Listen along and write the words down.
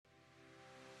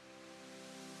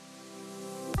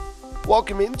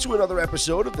Welcome into another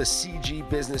episode of the CG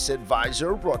Business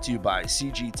Advisor, brought to you by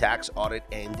CG Tax Audit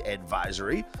and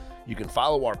Advisory. You can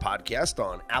follow our podcast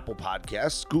on Apple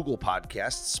Podcasts, Google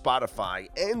Podcasts, Spotify,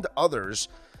 and others.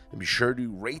 And be sure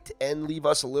to rate and leave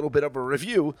us a little bit of a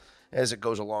review, as it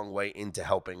goes a long way into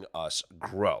helping us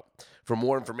grow. For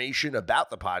more information about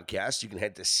the podcast, you can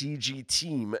head to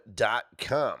cgteam.com.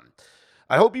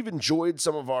 I hope you've enjoyed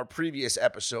some of our previous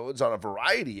episodes on a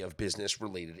variety of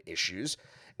business-related issues,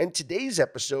 and today's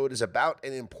episode is about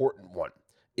an important one: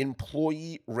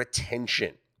 employee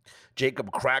retention.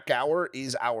 Jacob Krakauer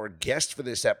is our guest for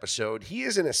this episode. He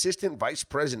is an assistant vice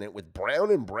president with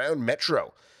Brown & Brown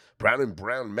Metro. Brown &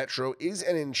 Brown Metro is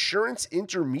an insurance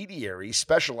intermediary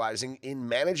specializing in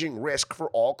managing risk for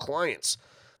all clients.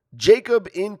 Jacob,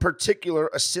 in particular,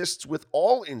 assists with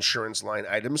all insurance line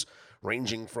items,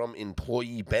 ranging from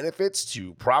employee benefits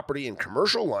to property and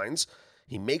commercial lines.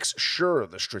 He makes sure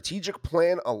the strategic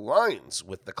plan aligns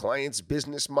with the client's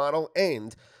business model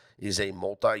and is a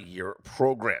multi-year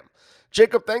program.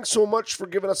 Jacob, thanks so much for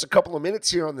giving us a couple of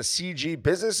minutes here on the CG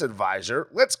Business Advisor.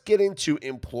 Let's get into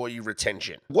employee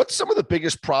retention. What's some of the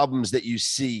biggest problems that you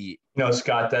see?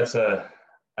 Scott, that's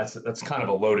kind of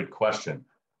a loaded question.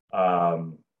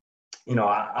 Honestly,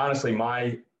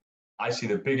 I see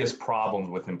the biggest problems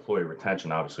with employee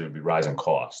retention obviously would be rising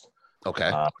cost.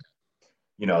 Okay.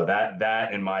 That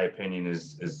in my opinion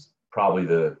is probably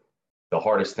the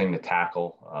hardest thing to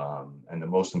tackle, and the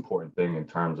most important thing in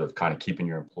terms of kind of keeping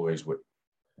your employees with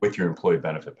your employee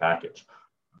benefit package.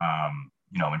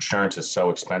 Insurance is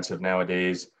so expensive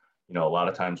nowadays. A lot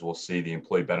of times we'll see the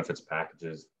employee benefits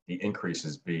packages, the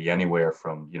increases be anywhere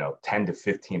from 10 to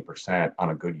 15% on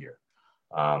a good year.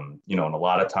 And a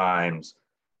lot of times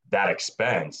that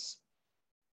expense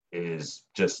is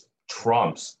just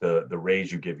trumps the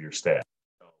raise you give your staff.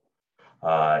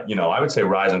 I would say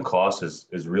rising costs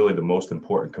is really the most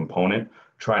important component,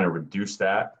 trying to reduce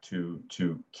that to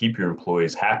keep your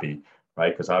employees happy,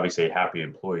 right? Because obviously a happy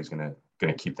employee is going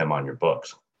to keep them on your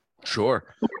books. Sure.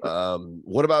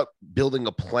 What about building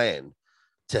a plan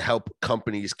to help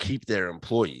companies keep their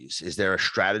employees? Is there a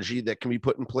strategy that can be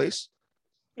put in place?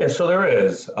 Yeah, so there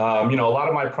is. A lot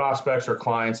of my prospects or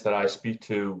clients that I speak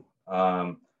to,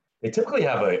 they typically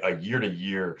have a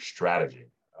year-to-year strategy.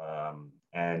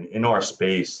 And in our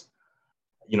space,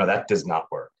 that does not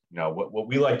work. What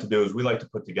we like to do is we like to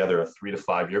put together a 3 to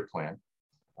 5 year plan,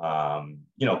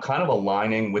 kind of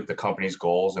aligning with the company's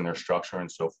goals and their structure and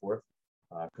so forth.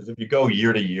 Because if you go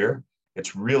year to year,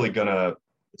 it's really going to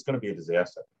be a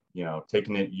disaster.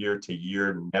 Taking it year to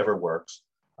year never works.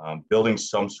 Building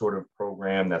some sort of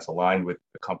program that's aligned with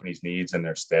the company's needs and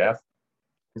their staff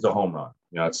is a home run.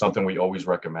 It's something we always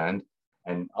recommend.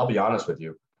 And I'll be honest with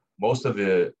you, most of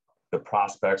the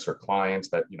prospects or clients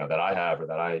that I have or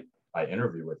that I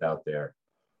interview with out there,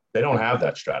 they don't have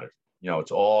that strategy.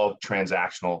 It's all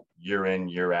transactional, year in,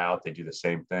 year out. They do the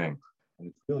same thing. And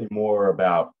it's really more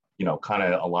about, kind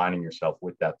of aligning yourself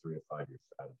with that 3 to 5 year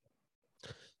strategy.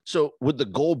 So would the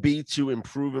goal be to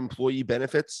improve employee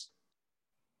benefits?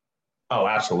 Oh,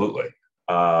 absolutely.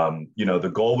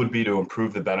 The goal would be to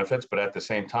improve the benefits, but at the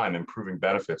same time, improving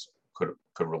benefits could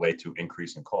relate to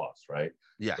increase in costs, right?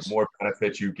 Yes. The more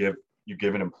benefits you give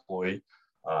an employee,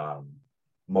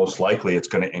 most likely it's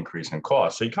going to increase in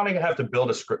cost. So you kind of have to build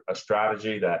a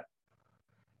strategy that,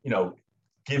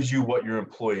 gives you what your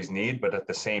employees need, but at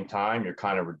the same time, you're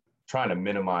kind of trying to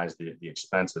minimize the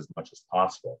expense as much as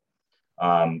possible.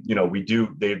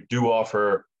 They do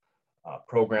offer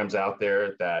programs out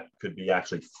there that could be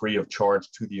actually free of charge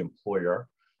to the employer.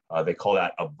 They call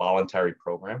that a voluntary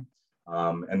program.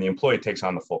 And the employee takes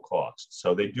on the full cost.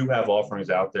 So they do have offerings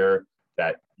out there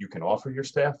that you can offer your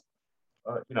staff,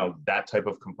 that type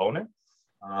of component.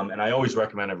 And I always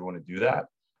recommend everyone to do that.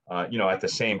 At the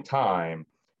same time,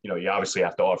 you obviously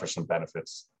have to offer some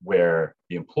benefits where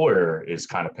the employer is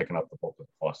kind of picking up the bulk of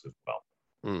the cost as well.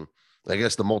 I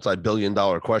guess the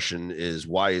multi-billion-dollar question is,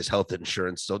 why is health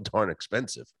insurance so darn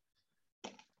expensive?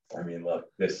 I mean, look,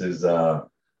 this is, I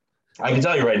can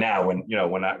tell you right now,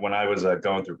 when I was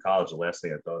going through college, the last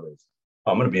thing I thought is,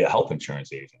 I'm going to be a health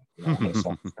insurance agent.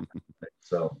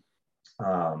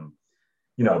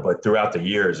 But throughout the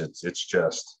years, it's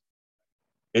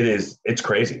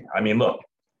crazy. I mean, look,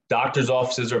 doctors'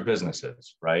 offices are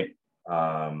businesses, right?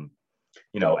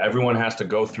 Everyone has to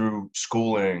go through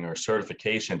schooling or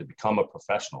certification to become a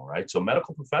professional, right? So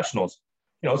medical professionals,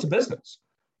 it's a business.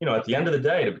 At the end of the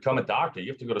day, to become a doctor,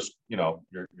 you have to go to,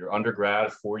 your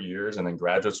undergrad 4 years and then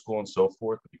graduate school and so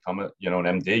forth to become an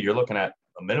MD. You're looking at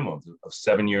a minimum of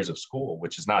 7 years of school,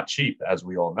 which is not cheap, as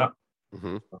we all know.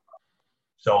 Mm-hmm.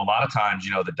 So a lot of times,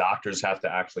 the doctors have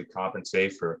to actually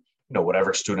compensate for,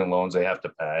 whatever student loans they have to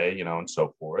pay, and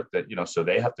so forth, that, so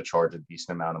they have to charge a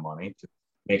decent amount of money to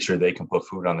make sure they can put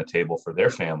food on the table for their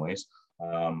families,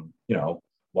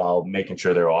 while making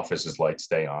sure their office's lights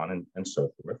stay on, and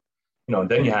so forth. And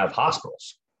then you have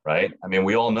hospitals, right? I mean,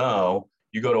 we all know,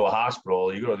 you go to a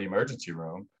hospital, you go to the emergency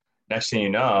room, next thing you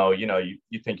know, you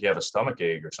think you have a stomach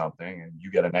ache or something, and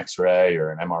you get an X-ray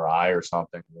or an MRI or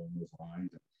something along those lines.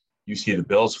 You see the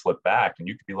bills flip back, and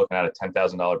you could be looking at a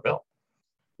 $10,000 bill,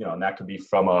 and that could be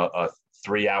from a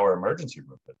 3-hour emergency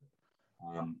room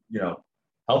visit.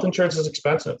 Health insurance is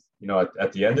expensive.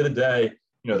 At the end of the day,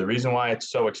 the reason why it's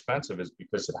so expensive is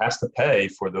because it has to pay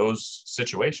for those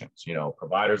situations.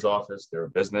 Provider's office, they're a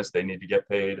business, they need to get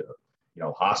paid.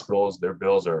 Hospitals, their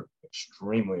bills are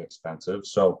extremely expensive.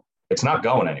 So it's not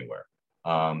going anywhere.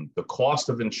 The cost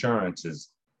of insurance is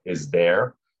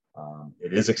there.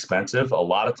 It is expensive. A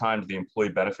lot of times the employee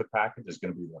benefit package is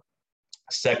going to be the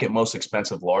second most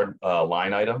expensive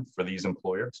line item for these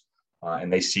employers.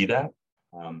 And they see that.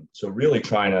 So really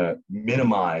trying to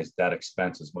minimize that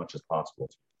expense as much as possible.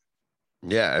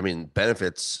 Yeah, I mean,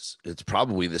 benefits, it's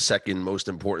probably the second most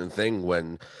important thing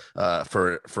when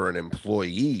for an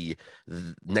employee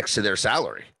next to their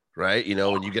salary, right?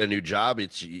 When you get a new job,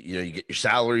 it's, you get your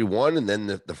salary one, and then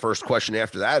the first question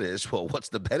after that is, well, what's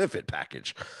the benefit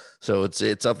package? So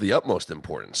it's of the utmost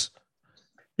importance.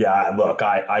 Yeah, look,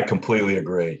 I completely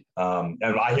agree. And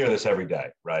I hear this every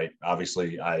day, right?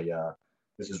 Obviously,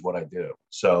 this is what I do.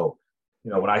 So,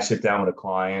 when I sit down with a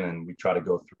client and we try to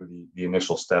go through the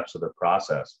initial steps of the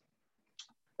process,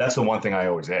 that's the one thing I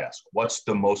always ask. What's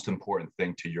the most important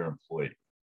thing to your employee?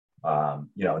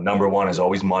 Number one is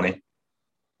always money.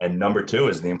 And number two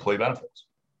is the employee benefits.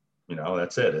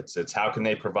 That's it. It's how can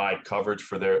they provide coverage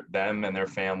for them and their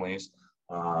families,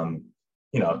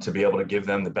 to be able to give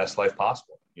them the best life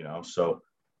possible, So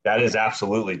that is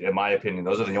absolutely, in my opinion,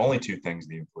 those are the only two things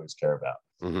the employees care about.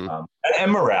 Mm-hmm.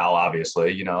 And morale,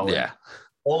 obviously, Yeah.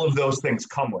 all of those things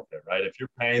come with it, right? If you're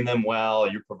paying them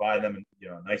well, you provide them,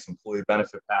 a nice employee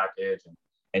benefit package,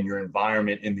 and your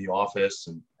environment in the office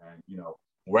and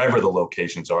wherever the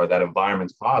locations are, that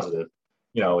environment's positive.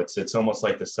 It's almost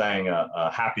like the saying,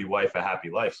 a happy wife, a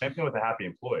happy life. Same thing with a happy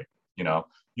employee.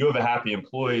 You have a happy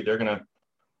employee, they're gonna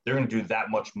do that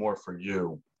much more for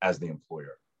you as the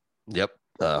employer. Yep.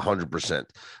 100%.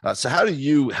 So how do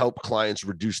you help clients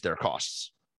reduce their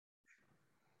costs?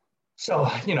 So,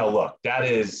 look, that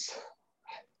is,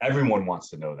 everyone wants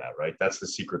to know that, right? That's the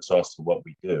secret sauce to what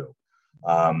we do.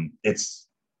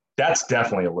 That's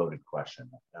definitely a loaded question.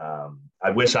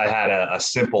 I wish I had a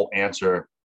simple answer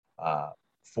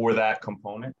for that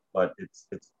component, but it's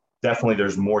definitely,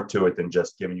 there's more to it than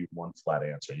just giving you one flat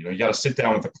answer. You got to sit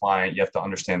down with the client. You have to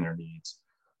understand their needs,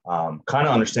 kind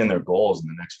of understand their goals in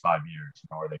the next 5 years.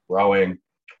 Are they growing?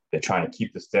 They're trying to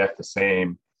keep the staff the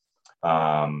same.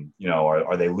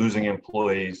 Are they losing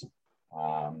employees?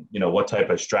 What type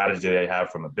of strategy they have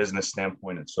from a business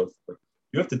standpoint and so forth.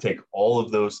 You have to take all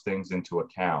of those things into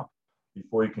account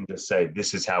before you can just say,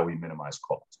 this is how we minimize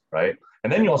costs, right?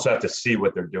 And then you also have to see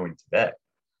what they're doing today.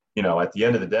 At the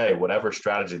end of the day, whatever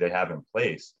strategy they have in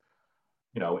place,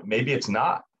 maybe it's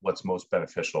not what's most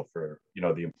beneficial for,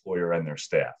 the employer and their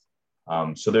staff.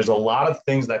 So there's a lot of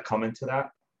things that come into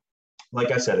that.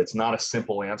 Like I said, it's not a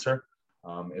simple answer.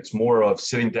 It's more of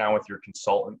sitting down with your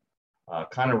consultant,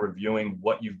 kind of reviewing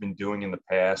what you've been doing in the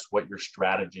past, what your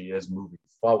strategy is moving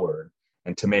forward,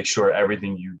 and to make sure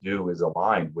everything you do is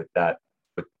aligned with that,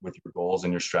 with your goals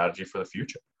and your strategy for the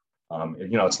future.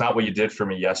 It's not what you did for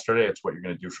me yesterday, it's what you're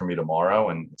going to do for me tomorrow.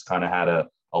 And it's kind of how to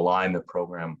align the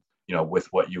program, with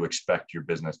what you expect your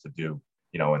business to do,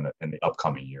 in the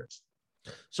upcoming years.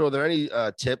 So are there any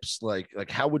tips, like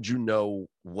how would you know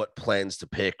what plans to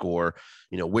pick, or,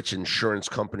 which insurance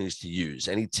companies to use?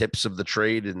 Any tips of the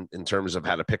trade in terms of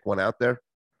how to pick one out there?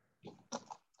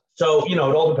 So, it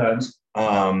all depends.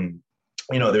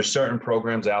 There's certain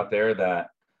programs out there that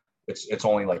it's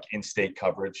only like in-state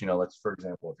coverage. Let's, for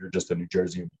example, if you're just a New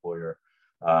Jersey employer,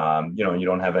 and you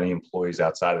don't have any employees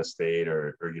outside of the state,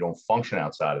 or you don't function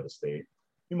outside of the state,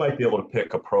 you might be able to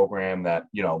pick a program that,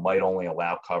 might only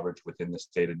allow coverage within the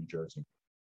state of New Jersey.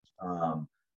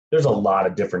 There's a lot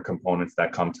of different components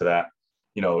that come to that.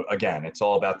 Again, it's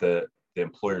all about the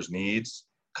employer's needs,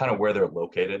 kind of where they're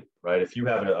located, right? If you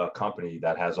have a company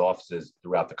that has offices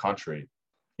throughout the country,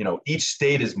 each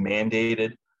state is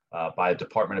mandated by the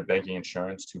Department of Banking and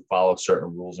Insurance to follow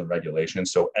certain rules and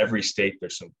regulations. So every state,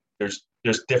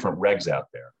 there's different regs out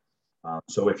there.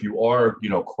 So if you are,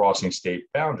 crossing state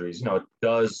boundaries,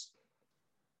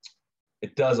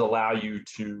 it does allow you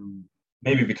to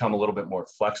maybe become a little bit more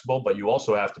flexible, but you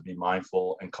also have to be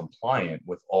mindful and compliant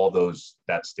with all those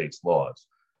that state's laws.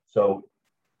 So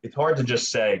it's hard to just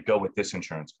say go with this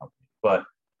insurance company, but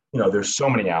there's so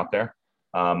many out there.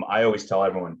 I always tell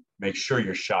everyone, make sure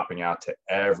you're shopping out to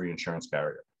every insurance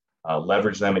carrier,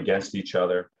 leverage them against each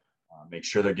other, make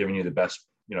sure they're giving you the best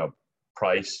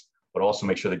price, but also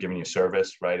make sure they're giving you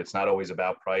service, right? It's not always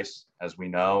about price, as we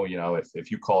know.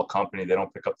 If you call a company, they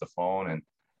don't pick up the phone,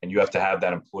 and you have to have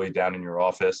that employee down in your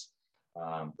office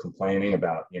complaining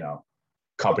about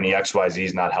company XYZ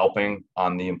is not helping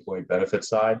on the employee benefit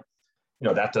side,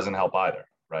 that doesn't help either,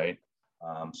 right?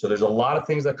 So there's a lot of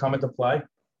things that come into play.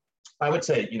 I would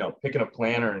say, picking a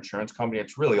plan or insurance company,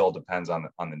 it's really all depends on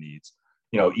the needs.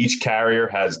 Each carrier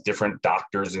has different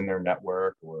doctors in their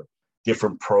network or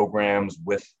different programs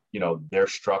with, their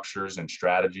structures and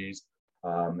strategies.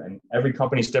 And every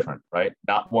company's different, right?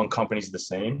 Not one company's the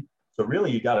same. So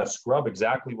really, you got to scrub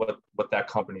exactly what that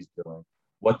company's doing,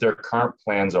 what their current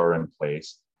plans are in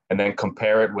place, and then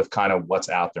compare it with kind of what's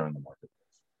out there in the market.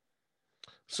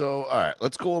 So, all right,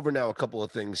 let's go over now a couple of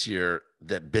things here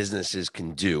that businesses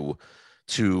can do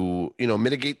to,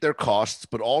 mitigate their costs,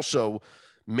 but also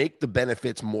make the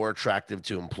benefits more attractive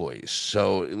to employees.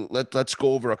 So let's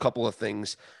go over a couple of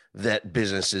things that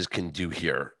businesses can do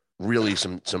here. Really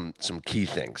some key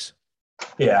things.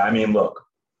 Yeah, I mean, look,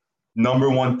 number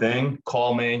one thing,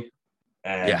 call me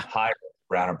and hire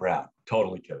Brown and Brown.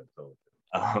 Totally kidding.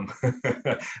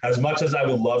 As much as I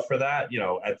would love for that,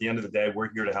 at the end of the day,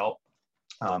 we're here to help.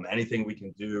 Anything we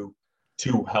can do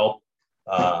to help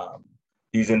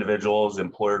these individuals,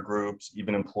 employer groups,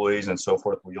 even employees, and so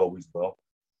forth, we always will.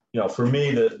 For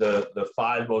me, the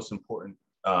five most important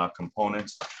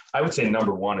components, I would say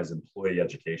number one is employee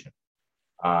education.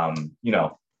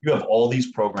 You have all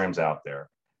these programs out there.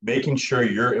 Making sure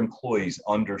your employees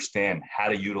understand how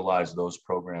to utilize those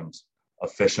programs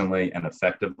efficiently and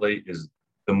effectively is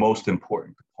the most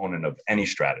important component of any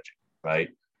strategy, right?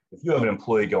 If you have an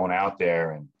employee going out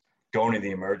there and going to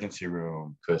the emergency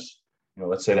room because,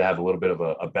 let's say they have a little bit of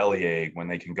a bellyache, when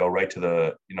they can go right to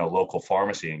the, local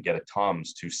pharmacy and get a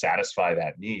Tums to satisfy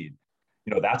that need,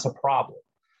 that's a problem.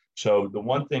 So the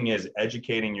one thing is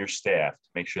educating your staff to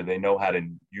make sure they know how to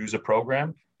use a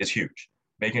program is huge.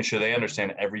 Making sure they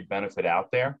understand every benefit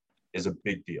out there is a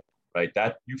big deal, right?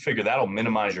 That you figure that'll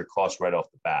minimize your costs right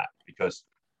off the bat, because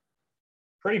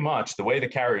pretty much the way the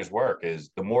carriers work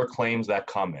is the more claims that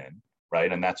come in,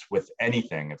 right? And that's with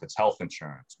anything, if it's health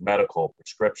insurance, medical,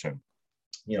 prescription,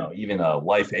 even a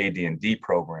life AD&D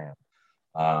program,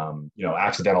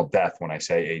 accidental death. When I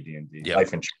say AD&D,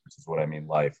 life insurance is what I mean,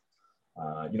 life,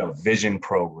 vision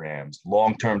programs,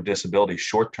 long-term disability,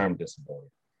 short-term disability.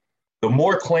 The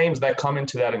more claims that come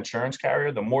into that insurance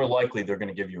carrier, the more likely they're going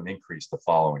to give you an increase the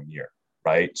following year,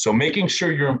 right? So making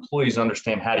sure your employees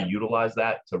understand how to utilize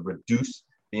that to reduce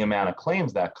the amount of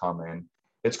claims that come in,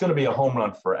 it's going to be a home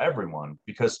run for everyone,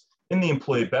 because in the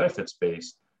employee benefit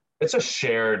space, it's a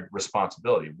shared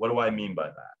responsibility. What do I mean by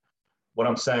that? What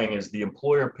I'm saying is the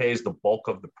employer pays the bulk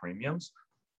of the premiums,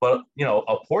 but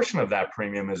a portion of that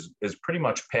premium is pretty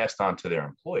much passed on to their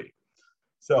employee.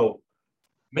 So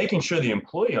making sure the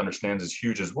employee understands is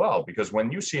huge as well, because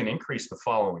when you see an increase the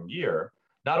following year,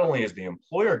 not only is the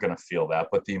employer going to feel that,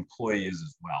 but the employee is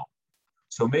as well.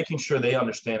 So making sure they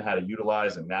understand how to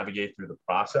utilize and navigate through the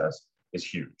process is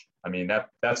huge. I mean,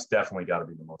 that's definitely got to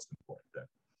be the most important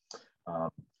thing.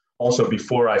 Also,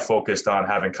 before I focused on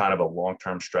having kind of a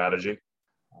long-term strategy,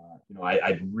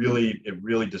 it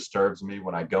really disturbs me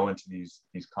when I go into these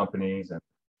companies and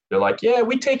they're like, yeah,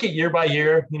 we take it year by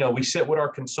year. We sit with our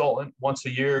consultant once a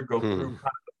year, go through kind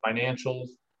of the financials,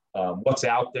 what's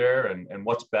out there and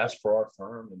what's best for our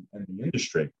firm and the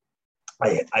industry.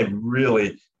 I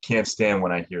really can't stand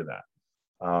when I hear that.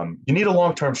 You need a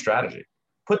long-term strategy.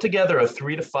 Put together a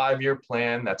 3 to 5 year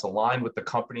plan that's aligned with the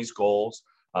company's goals,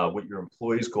 with your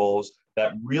employees' goals,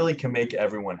 that really can make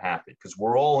everyone happy, because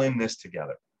we're all in this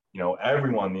together.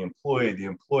 Everyone, the employee, the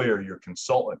employer, your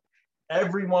consultant,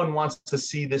 everyone wants to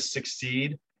see this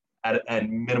succeed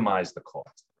and minimize the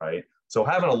cost, right? So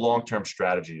having a long-term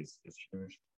strategy is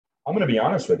huge. I'm going to be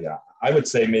honest with you. I would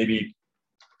say maybe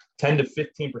 10 to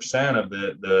 15% of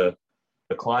the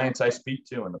clients I speak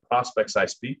to and the prospects I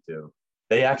speak to,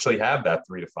 they actually have that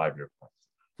 3 to 5 year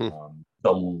plan.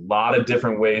 A lot of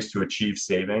different ways to achieve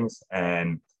savings,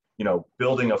 and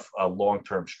building a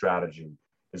long-term strategy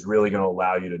is really going to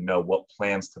allow you to know what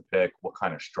plans to pick, what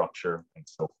kind of structure, and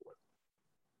so forth.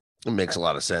 It makes a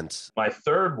lot of sense. My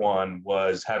third one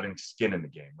was having skin in the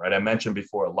game, right? I mentioned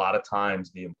before, a lot of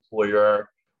times the employer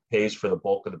pays for the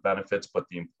bulk of the benefits, but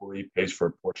the employee pays for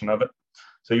a portion of it.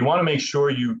 So you want to make sure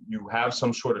you have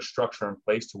some sort of structure in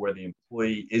place to where the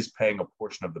employee is paying a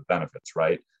portion of the benefits,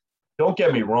 right? Don't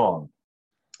get me wrong.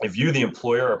 If you, the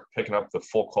employer, are picking up the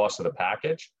full cost of the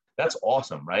package, that's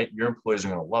awesome, right? Your employees are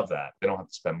going to love that. They don't have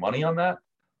to spend money on that.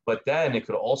 But then it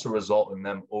could also result in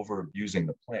them over abusing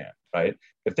the plan, right?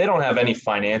 If they don't have any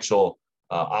financial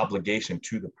obligation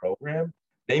to the program,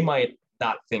 they might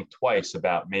not think twice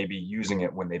about maybe using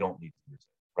it when they don't need to use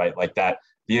it, right? Like that,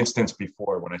 the instance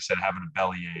before when I said having a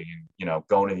bellyache and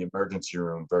going to the emergency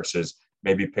room versus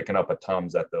maybe picking up a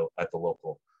Tums at the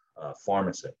local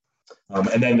pharmacy.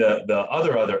 And then the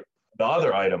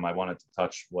other item I wanted to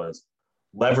touch was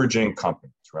leveraging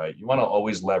companies, right? You want to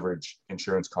always leverage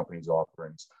insurance companies'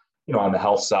 offerings. On the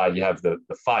health side, you have the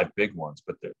 5 big ones,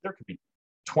 but there could be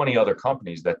 20 other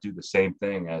companies that do the same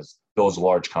thing as those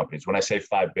large companies. When I say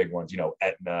 5 big ones,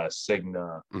 Aetna,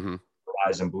 Cigna,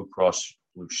 Verizon, Blue Cross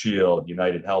Blue Shield,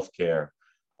 United Healthcare.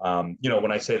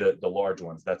 When I say the large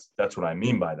ones, that's what I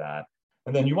mean by that.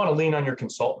 And then you want to lean on your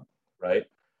consultant, right?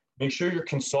 Make sure your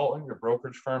consultant, your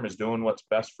brokerage firm is doing what's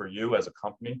best for you as a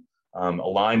company,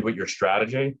 aligned with your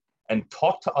strategy, and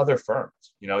talk to other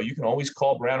firms. You can always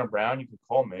call Brown & Brown. You can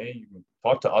call me. You can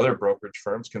talk to other brokerage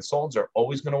firms. Consultants are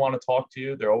always going to want to talk to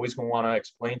you. They're always going to want to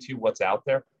explain to you what's out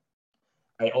there.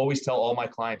 I always tell all my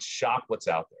clients, shop what's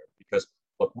out there because,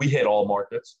 look, we hit all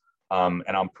markets, and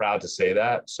I'm proud to say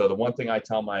that. So the one thing I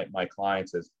tell my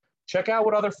clients is check out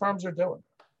what other firms are doing.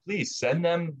 Please send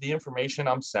them the information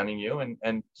I'm sending you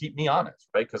and keep me honest,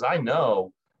 right? Because I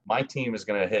know my team is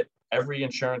going to hit every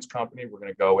insurance company. We're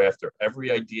going to go after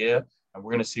every idea, and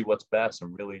we're going to see what's best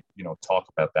and really, talk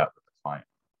about that with the client.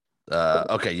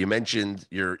 Okay, you mentioned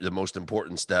the most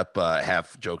important step,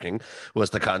 half joking, was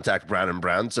to contact Brown &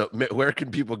 Brown. So where can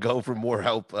people go for more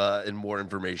help and more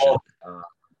information?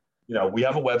 We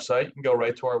have a website. You can go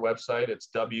right to our website. It's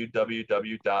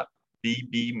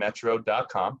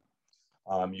www.bbmetro.com.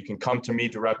 You can come to me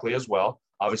directly as well.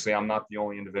 Obviously, I'm not the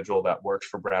only individual that works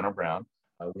for Brown & Brown.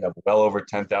 We have well over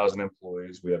 10,000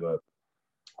 employees. We have a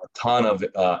ton of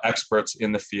experts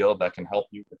in the field that can help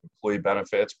you with employee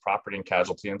benefits, property and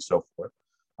casualty, and so forth.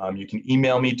 You can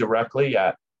email me directly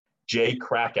at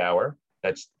jkrakauer,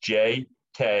 that's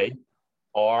JKRAKOWER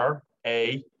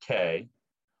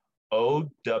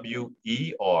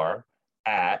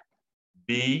at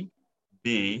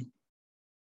bbmetro,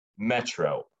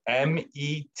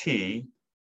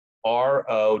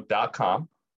 metro.com.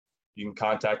 You can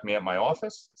contact me at my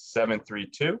office,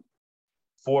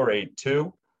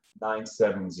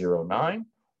 732-482-9709,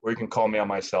 or you can call me on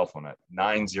my cell phone at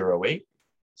 908-770-2853.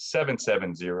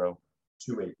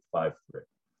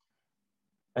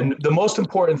 And the most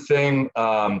important thing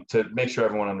to make sure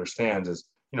everyone understands is,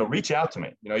 reach out to me.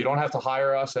 You don't have to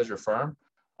hire us as your firm,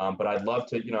 but I'd love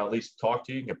to, at least talk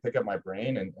to you. You can pick up my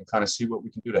brain and kind of see what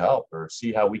we can do to help, or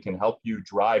see how we can help you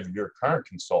drive your current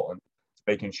consultant to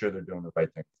making sure they're doing the right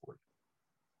thing for you.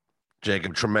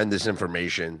 Jacob, tremendous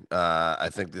information. I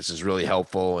think this is really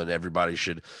helpful, and everybody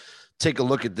should take a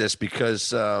look at this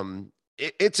because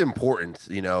it's important,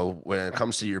 when it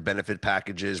comes to your benefit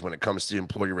packages, when it comes to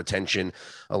employee retention.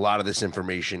 A lot of this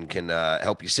information can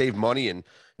help you save money and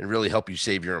really help you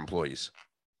save your employees.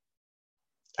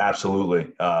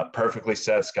 Absolutely. Perfectly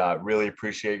said, Scott. Really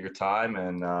appreciate your time,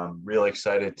 and really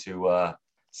excited to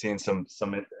seeing some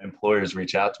employers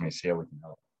reach out to me, see how we can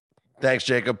help. Thanks,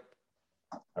 Jacob.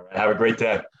 All right, have a great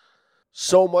day.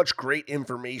 So much great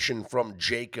information from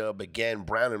Jacob. Again,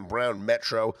 Brown & Brown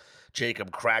Metro,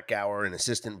 Jacob Krakauer, an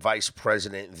assistant vice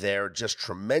president there. Just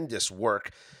tremendous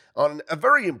work on a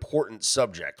very important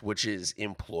subject, which is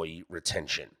employee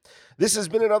retention. This has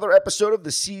been another episode of the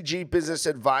CG Business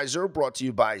Advisor, brought to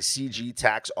you by CG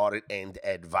Tax Audit and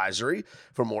Advisory.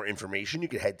 For more information, you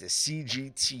can head to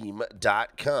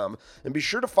cgteam.com, and be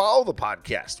sure to follow the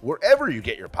podcast wherever you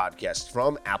get your podcasts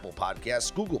from: Apple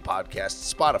Podcasts, Google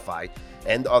Podcasts, Spotify,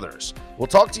 and others. We'll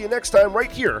talk to you next time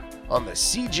right here on the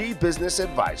CG Business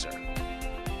Advisor.